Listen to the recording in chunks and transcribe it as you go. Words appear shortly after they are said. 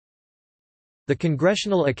The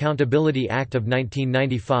Congressional Accountability Act of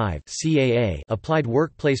 1995 (CAA) applied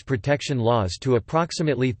workplace protection laws to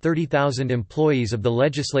approximately 30,000 employees of the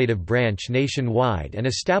legislative branch nationwide and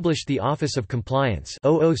established the Office of Compliance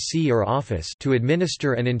 (OOC or Office) to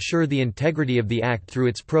administer and ensure the integrity of the Act through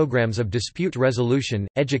its programs of dispute resolution,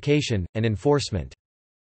 education, and enforcement.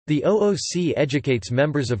 The OOC educates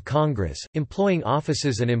members of Congress, employing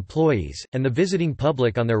offices and employees, and the visiting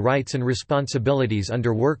public on their rights and responsibilities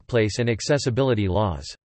under workplace and accessibility laws.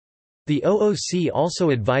 The OOC also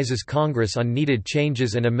advises Congress on needed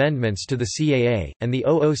changes and amendments to the CAA, and the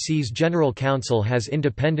OOC's General Counsel has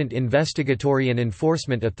independent investigatory and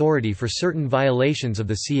enforcement authority for certain violations of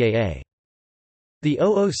the CAA. The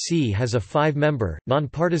OOC has a 5-member,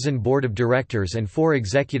 nonpartisan board of directors and 4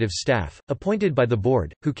 executive staff, appointed by the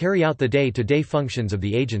board, who carry out the day-to-day functions of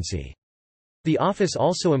the agency. The office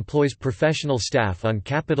also employs professional staff on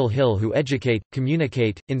Capitol Hill who educate,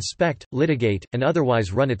 communicate, inspect, litigate, and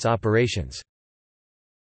otherwise run its operations.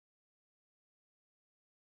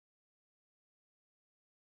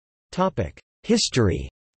 History.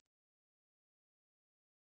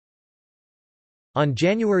 On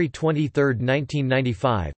January 23,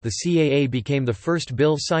 1995, the CAA became the first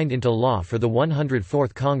bill signed into law for the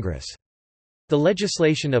 104th Congress. The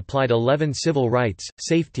legislation applied 11 civil rights,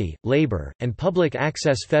 safety, labor, and public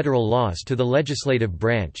access federal laws to the legislative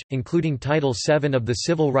branch, including Title VII of the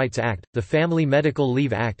Civil Rights Act, the Family Medical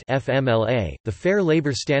Leave Act (FMLA), the Fair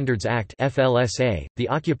Labor Standards Act (FLSA), the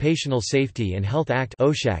Occupational Safety and Health Act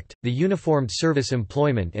 (OSHA), the Uniformed Service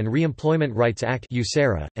Employment and Reemployment Rights Act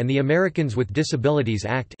 (USERRA), and the Americans with Disabilities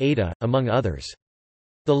Act (ADA), among others.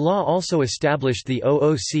 The law also established the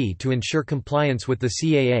OOC to ensure compliance with the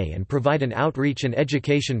CAA and provide an outreach and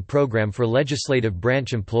education program for legislative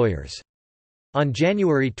branch employers. On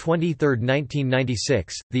January 23,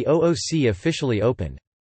 1996, the OOC officially opened.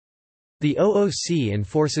 The OOC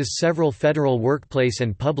enforces several federal workplace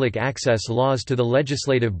and public access laws to the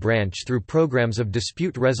legislative branch through programs of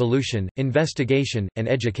dispute resolution, investigation, and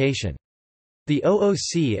education. The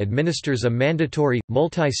OOC administers a mandatory,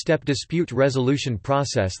 multi-step dispute resolution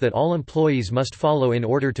process that all employees must follow in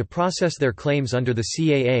order to process their claims under the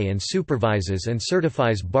CAA and supervises and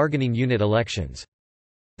certifies bargaining unit elections.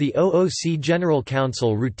 The OOC General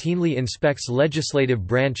Counsel routinely inspects legislative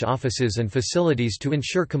branch offices and facilities to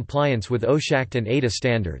ensure compliance with OSHA and ADA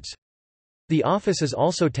standards. The office is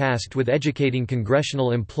also tasked with educating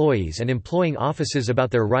congressional employees and employing offices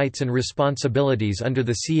about their rights and responsibilities under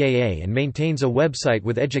the CAA and maintains a website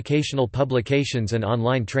with educational publications and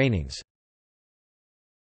online trainings.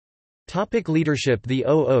 Leadership. The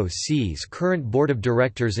OOC's current board of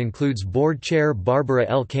directors includes Board Chair Barbara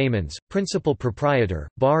L. Kamens, Principal Proprietor,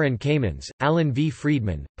 Barr & Kamens, Alan V.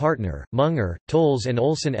 Friedman, Partner, Munger, Tolles &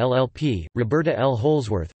 Olson LLP, Roberta L.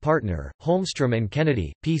 Holsworth, Partner, Holmstrom &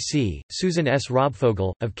 Kennedy, P.C., Susan S.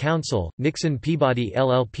 Robfogel, of Counsel, Nixon Peabody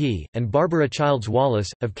LLP, and Barbara Childs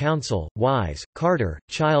Wallace, of Counsel, Wise, Carter,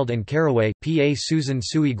 Child & Caraway, P.A. Susan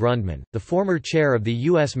Suey Grundman, the former chair of the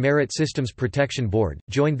U.S. Merit Systems Protection Board,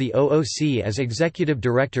 joined the OOC as Executive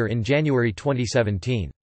Director in January 2017.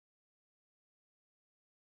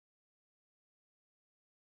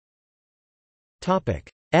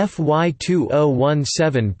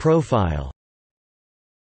 FY2017 Profile.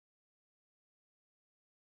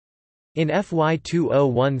 In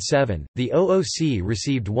FY2017, the OOC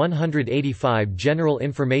received 185 general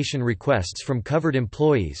information requests from covered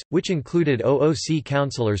employees, which included OOC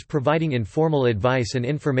counselors providing informal advice and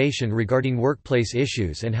information regarding workplace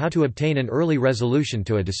issues and how to obtain an early resolution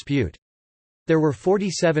to a dispute. There were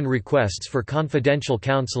 47 requests for confidential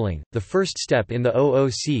counseling, the first step in the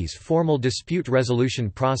OOC's formal dispute resolution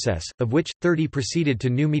process, of which, 30 proceeded to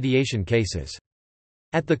new mediation cases.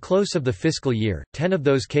 At the close of the fiscal year, 10 of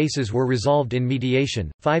those cases were resolved in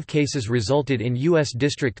mediation, 5 cases resulted in U.S.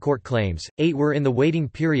 District Court claims, 8 were in the waiting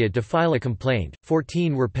period to file a complaint,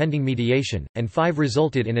 14 were pending mediation, and 5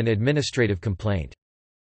 resulted in an administrative complaint.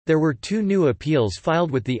 There were 2 new appeals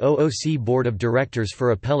filed with the OOC Board of Directors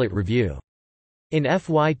for appellate review. In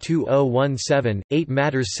FY2017, 8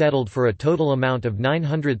 matters settled for a total amount of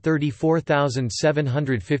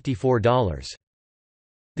 $934,754.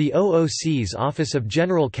 The OOC's Office of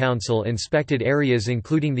General Counsel inspected areas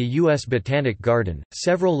including the U.S. Botanic Garden,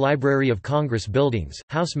 several Library of Congress buildings,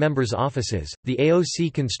 House members' offices, the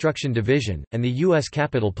AOC Construction Division, and the U.S.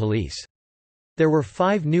 Capitol Police. There were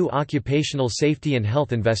 5 new occupational safety and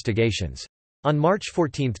health investigations. On March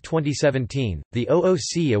 14, 2017, the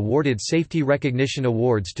OOC awarded Safety Recognition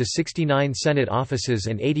Awards to 69 Senate offices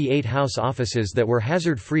and 88 House offices that were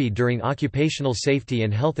hazard-free during occupational safety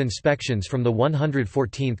and health inspections from the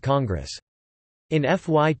 114th Congress. In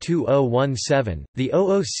FY2017, the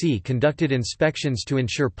OOC conducted inspections to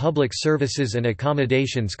ensure public services and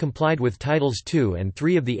accommodations complied with Titles II and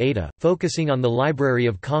III of the ADA, focusing on the Library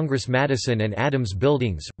of Congress Madison and Adams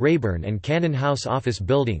Buildings, Rayburn and Cannon House office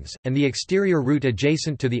buildings, and the exterior route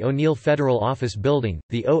adjacent to the O'Neill Federal Office Building.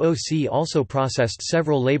 The OOC also processed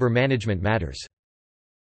several labor management matters.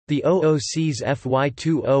 The OOC's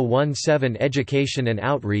FY2017 education and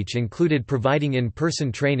outreach included providing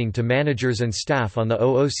in-person training to managers and staff on the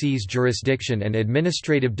OOC's jurisdiction and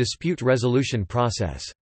administrative dispute resolution process.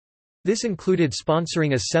 This included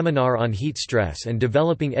sponsoring a seminar on heat stress and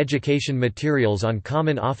developing education materials on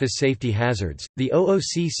common office safety hazards, the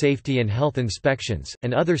OOC safety and health inspections,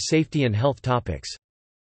 and other safety and health topics.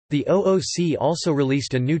 The OOC also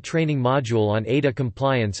released a new training module on ADA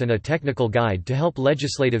compliance and a technical guide to help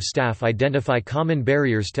legislative staff identify common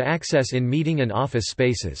barriers to access in meeting and office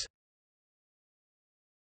spaces.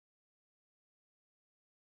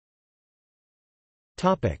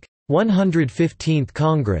 Topic: 115th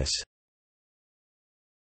Congress.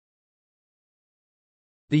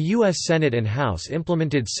 The U.S. Senate and House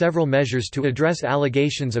implemented several measures to address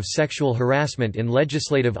allegations of sexual harassment in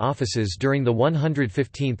legislative offices during the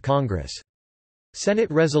 115th Congress. Senate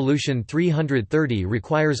Resolution 330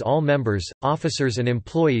 requires all members, officers and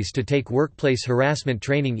employees to take workplace harassment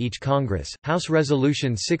training each Congress. House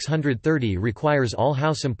Resolution 630 requires all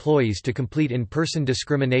House employees to complete in-person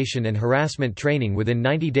discrimination and harassment training within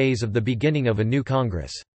 90 days of the beginning of a new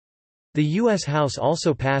Congress. The U.S. House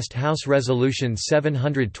also passed House Resolution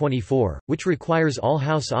 724, which requires all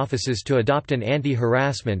House offices to adopt an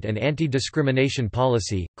anti-harassment and anti-discrimination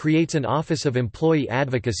policy, creates an Office of Employee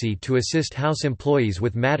Advocacy to assist House employees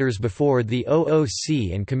with matters before the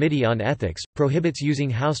OOC and Committee on Ethics, prohibits using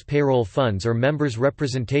House payroll funds or members'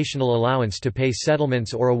 representational allowance to pay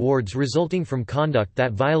settlements or awards resulting from conduct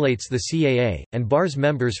that violates the CAA, and bars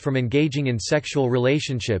members from engaging in sexual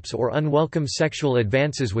relationships or unwelcome sexual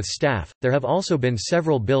advances with staff. There have also been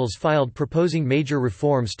several bills filed proposing major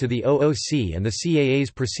reforms to the OOC and the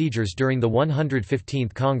CAA's procedures during the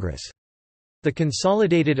 115th Congress. The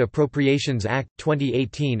Consolidated Appropriations Act,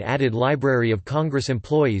 2018 added Library of Congress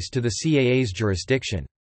employees to the CAA's jurisdiction.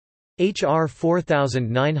 H.R.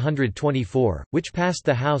 4924, which passed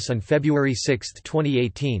the House on February 6,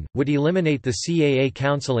 2018, would eliminate the CAA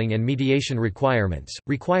counseling and mediation requirements,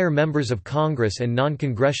 require members of Congress and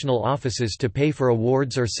non-congressional offices to pay for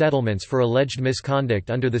awards or settlements for alleged misconduct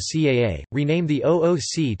under the CAA, rename the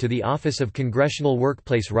OOC to the Office of Congressional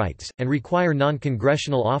Workplace Rights, and require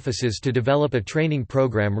non-congressional offices to develop a training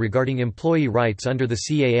program regarding employee rights under the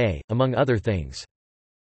CAA, among other things.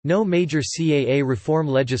 No major CAA reform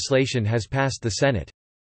legislation has passed the Senate.